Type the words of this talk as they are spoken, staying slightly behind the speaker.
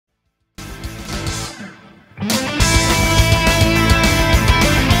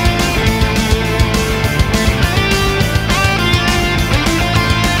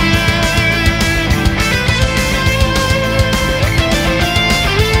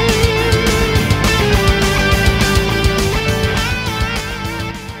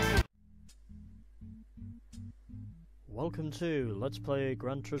welcome to Let's Play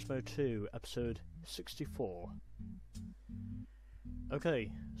Gran Turismo 2, episode 64.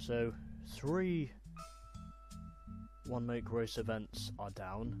 Okay, so 3 one-make race events are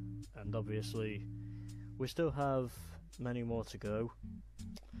down, and obviously we still have many more to go.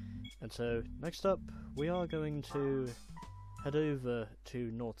 And so, next up, we are going to head over to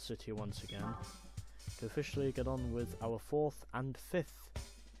North City once again, to officially get on with our 4th and 5th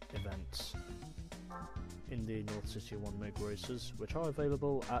events in the North City one-make races, which are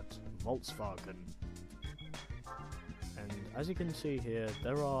available at Volkswagen. And as you can see here,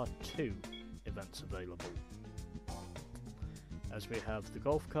 there are 2 events available, as we have the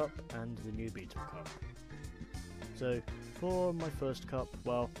Golf Cup and the New Beetle Cup. So, for my first cup,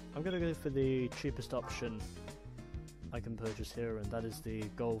 well, I'm going to go for the cheapest option I can purchase here, and that is the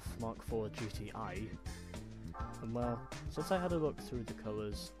Golf Mark IV GTI. And well, since I had a look through the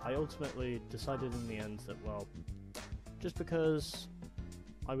colours, I ultimately decided in the end that, well, just because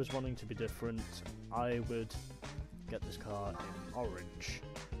I was wanting to be different, I would get this car in orange.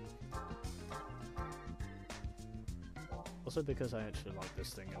 Also because I actually like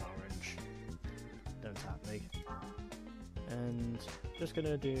this thing in orange. Don't at me. And just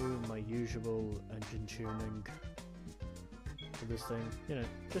gonna do my usual engine tuning for this thing, you know,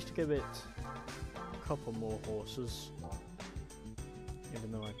 just to give it couple more horses,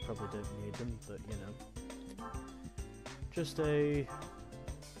 even though I probably don't need them, but you know, just a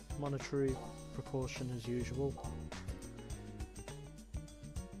monetary precaution as usual.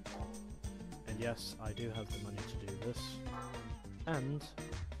 And yes, I do have the money to do this, and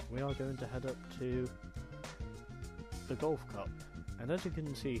we are going to head up to the Golf Cup. And as you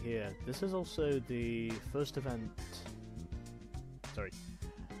can see here, this is also the first event,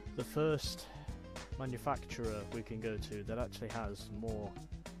 the first manufacturer we can go to that actually has more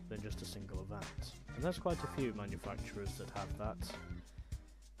than just a single event. And there's quite a few manufacturers that have that.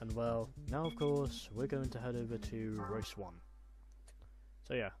 And well, now of course we're going to head over to race 1.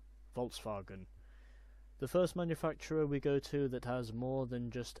 So yeah, Volkswagen. The first manufacturer we go to that has more than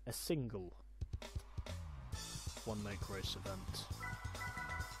just a single one-make race event.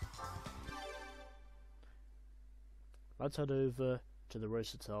 Let's head over to the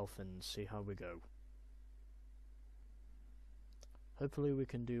race itself and see how we go. Hopefully we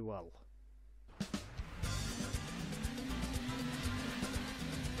can do well.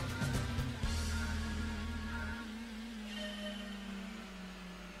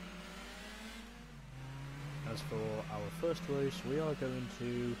 As for our first race, we are going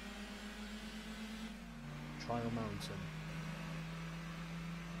to Trial Mountain.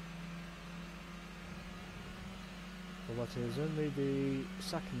 Well, that is only the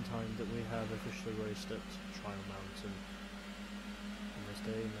second time that we have officially raced at Trial Mountain in this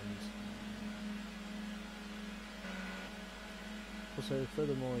game, and also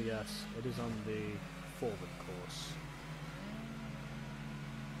furthermore, yes, it is on the forward course.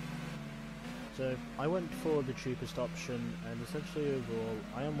 So I went for the cheapest option, and essentially overall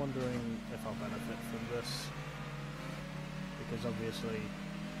I am wondering if I'll benefit from this, because obviously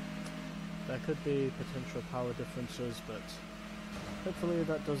there could be potential power differences, but hopefully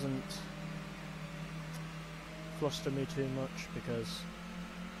that doesn't fluster me too much, because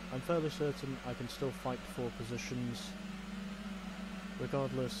I'm fairly certain I can still fight for positions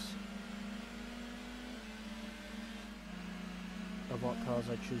regardless of what cars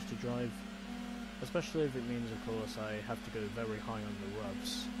I choose to drive, especially if it means, of course, I have to go very high on the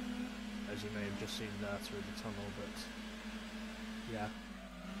revs, as you may have just seen there through the tunnel, but yeah.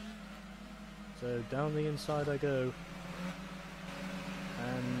 So down the inside I go,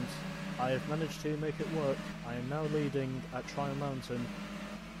 and I have managed to make it work. I am now leading at Trial Mountain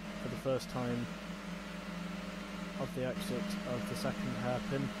for the first time of the exit of the second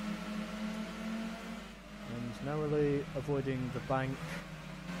hairpin, and narrowly avoiding the bank,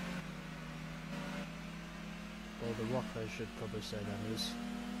 or the rock I should probably say that is,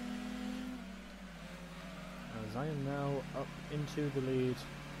 as I am now up into the lead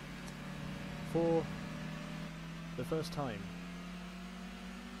for the first time.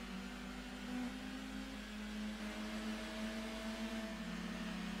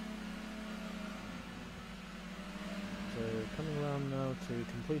 So coming around now to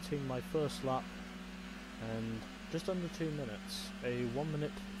completing my first lap, and just under 2 minutes, a 1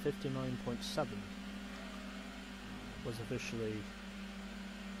 minute 59.7 was officially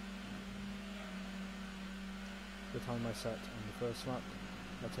the time I set on the first lap,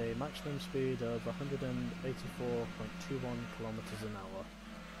 at a maximum speed of 184.21 kilometers an hour.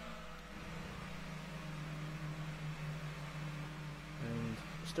 And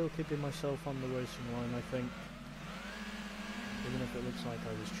still keeping myself on the racing line, I think. Even if it looks like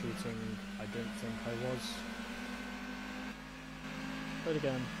I was cheating, I don't think I was. But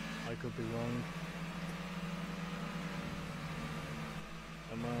again, I could be wrong.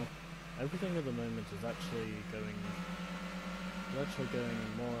 And well, everything at the moment is actually going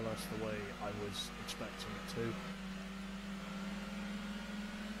more or less the way I was expecting it to.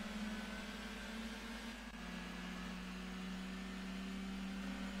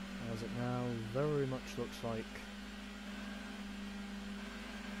 As it now very much looks like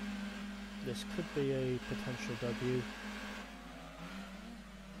this could be a potential W,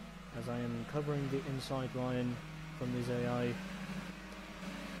 as I am covering the inside line from these AI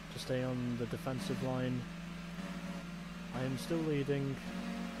to stay on the defensive line. I am still leading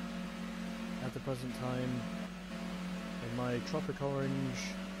at the present time in my Tropic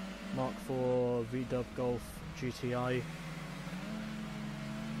Orange Mark IV VW Golf GTI,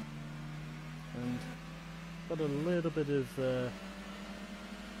 and got a little bit of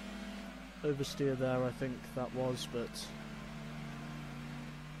oversteer there, I think that was, but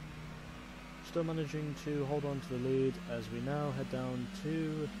still managing to hold on to the lead as we now head down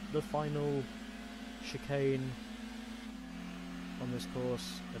to the final chicane on this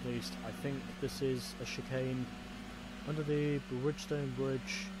course. At least I think this is a chicane under the Bridgestone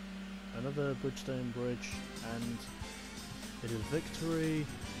Bridge, another Bridgestone Bridge, and it is victory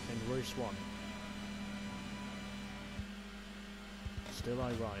in race 1. Still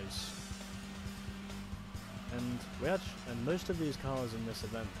I rise. And most of these cars in this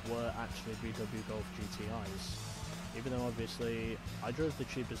event were actually VW Golf GTIs, even though obviously I drove the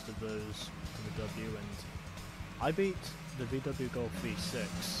cheapest of those to the W, and I beat the VW Golf V6,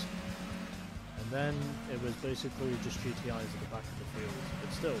 and then it was basically just GTIs at the back of the field.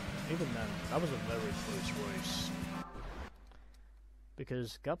 But still, even then, that was a very close race,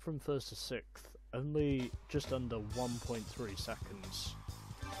 because gap from 1st to 6th, only just under 1.3 seconds.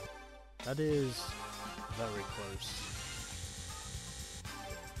 That is very close.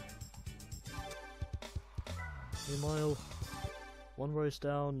 Meanwhile, one race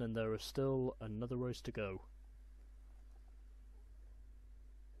down and there is still another race to go.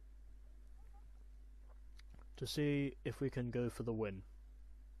 To see if we can go for the win.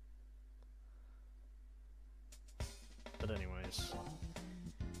 But anyways,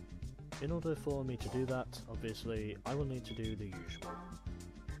 in order for me to do that, obviously I will need to do the usual.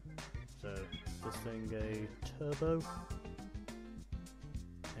 So, this thing a turbo,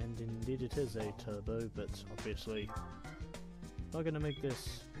 and indeed it is a turbo, but obviously not going to make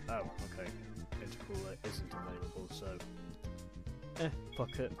this. Oh, okay, intercooler isn't available, so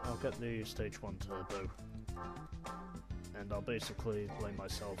fuck it, I'll get the stage 1 turbo, and I'll basically blame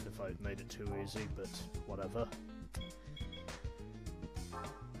myself if I've made it too easy, but whatever.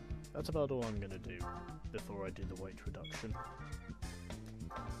 That's about all I'm going to do before I do the weight reduction.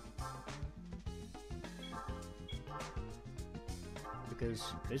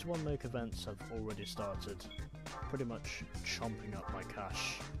 Because these one make events have already started, pretty much chomping up my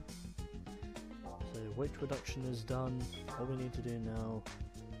cash. So weight reduction is done. All we need to do now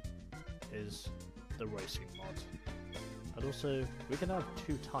is the racing mod. And also, we can have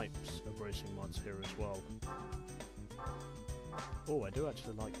 2 types of racing mods here as well. Oh, I do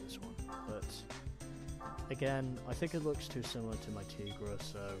actually like this one, but again, I think it looks too similar to my Tigra,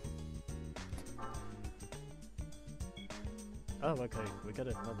 so... Oh, okay, we get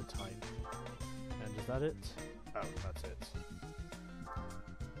another type. And is that it? Oh, that's it.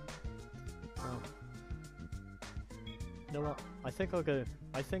 Well, you know what? I think I'll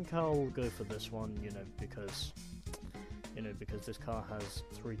go for this one, because this car has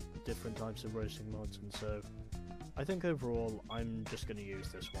 3 different types of racing mods, and so I think overall I'm just going to use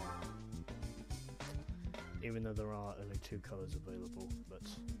this one. Even though there are only 2 colours available,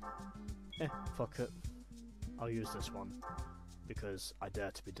 but fuck it. I'll use this one. Because I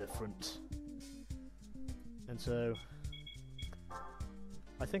dare to be different. And so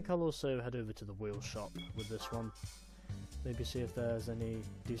I think I'll also head over to the wheel shop with this one. Maybe see if there's any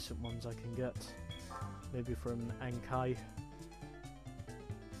decent ones I can get. Maybe from Ankai.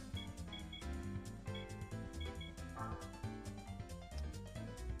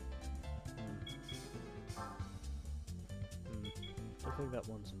 I think that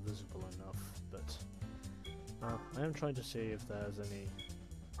one's invisible enough, but I am trying to see if there's any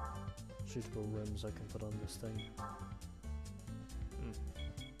suitable rims I can put on this thing.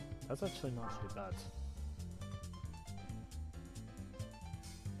 That's actually not too bad.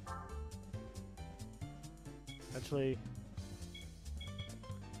 Actually,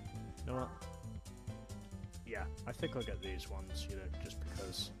 you know what? Yeah, I think I'll get these ones, just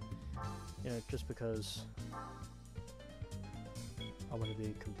because I want to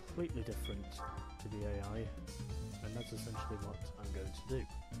be completely different to the AI, and that's essentially what I'm going to do.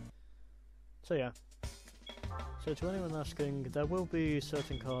 So yeah. So to anyone asking, there will be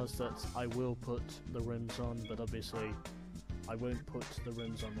certain cars that I will put the rims on, but obviously I won't put the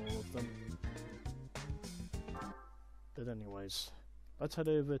rims on all of them. But anyways, let's head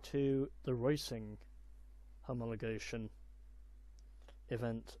over to the racing homologation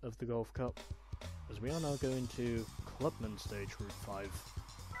event of the Golf Cup, as we are now going to Clubman Stage Route 5.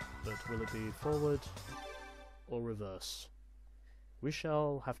 But will it be forward or reverse? We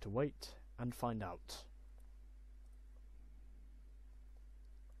shall have to wait and find out.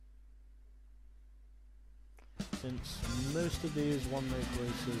 Since most of these one-make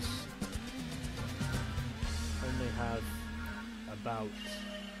races only have about...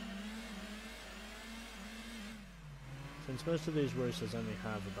 Since most of these races only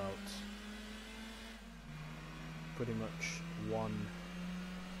have about pretty much one...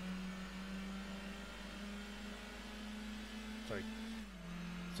 Sorry.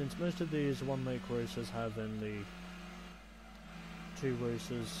 Since most of these one-make races have only 2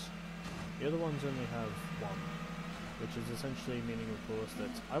 races, the other ones only have 1. Which is essentially meaning, of course, that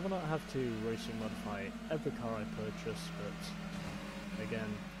I will not have to racing modify every car I purchase, but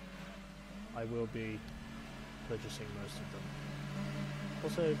again, I will be purchasing most of them.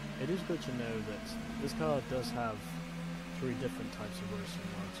 Also, it is good to know that this car does have 3 different types of racing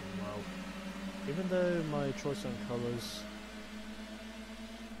mods as well. Even though my choice on colours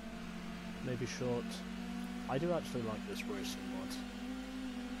may be short, I do actually like this racing mod,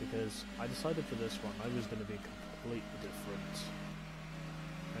 because I decided for this one I was going to be completely different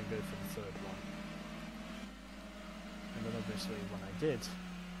and go for the 3rd one. And then obviously when I did,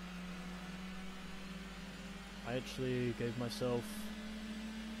 I actually gave myself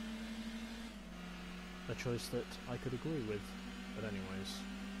a choice that I could agree with. But anyways,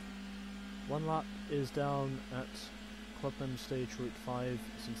 1 lap is down at Clubman Stage Route 5,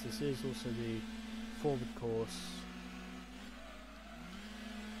 since this is also the forward course.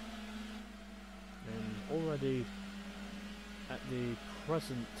 And already at the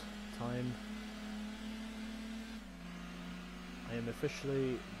present time, I am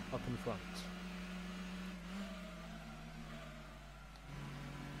officially up in front.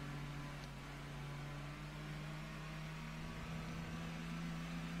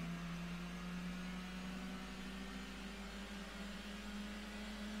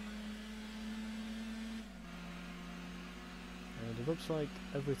 And it looks like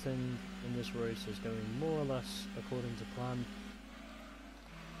everything in this race is going more or less according to plan.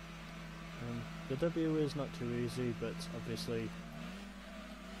 The W is not too easy, but obviously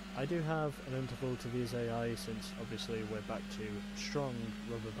I do have an interval to these AI, since obviously we're back to strong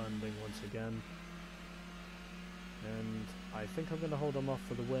rubber banding once again. And I think I'm going to hold them off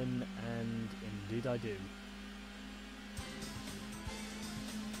for the win, and indeed I do.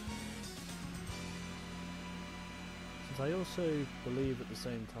 Since I also believe at the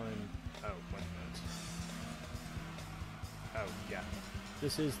same time... Oh, wait a minute. Oh, yeah.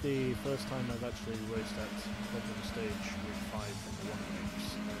 This is the first time I've actually raced at Clubman Stage Route 5 in the one-makes.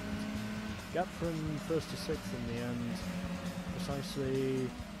 Gap from 1st to 6th in the end, precisely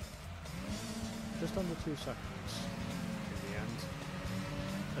just under 2 seconds in the end,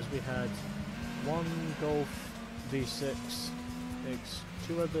 as we had 1 Golf V6,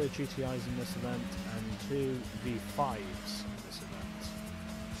 2 other GTIs in this event, and 2 V5s in this event.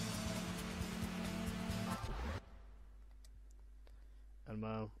 And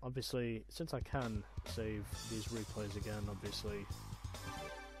well, obviously, since I can save these replays again, obviously,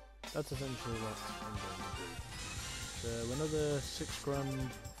 that's essentially what I'm going to do. So another 6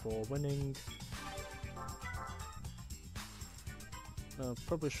 grand for winning.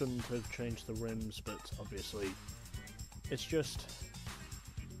 Probably shouldn't have changed the rims, but obviously, it's just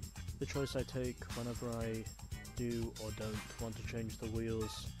the choice I take whenever I do or don't want to change the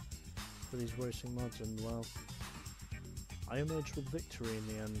wheels for these racing mods, and well, I emerged with victory in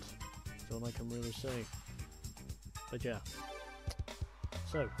the end. That's all I can really say. But yeah.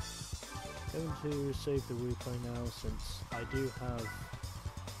 So, going to save the replay now, since I do have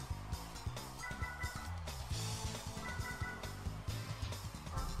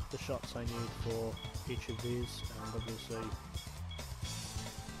the shots I need for each of these, and obviously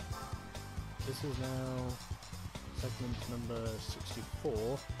this is now segment number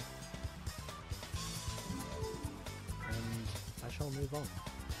 64. I shall move on.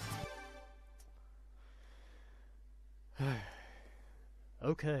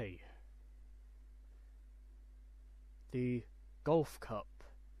 Okay. The Golf Cup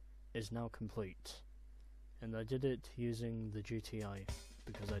is now complete. and I did it using the GTI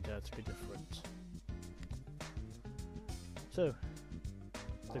because I dare to be different. So,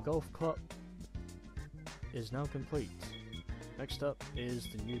 the golf club is now complete. Next up is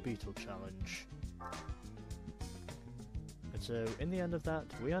the new Beetle challenge. And so, in the end of that,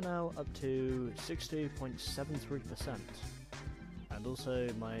 we are now up to 60.73%. And also,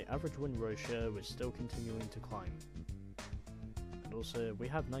 my average win ratio is still continuing to climb. And also, we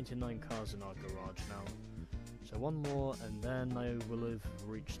have 99 cars in our garage now. So one more, and then I will have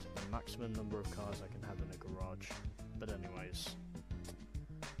reached the maximum number of cars I can have in a garage. But anyways.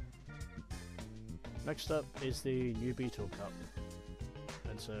 Next up is the new Beetle Cup.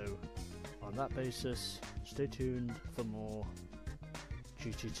 And so, on that basis, stay tuned for more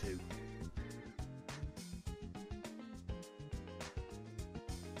GT2.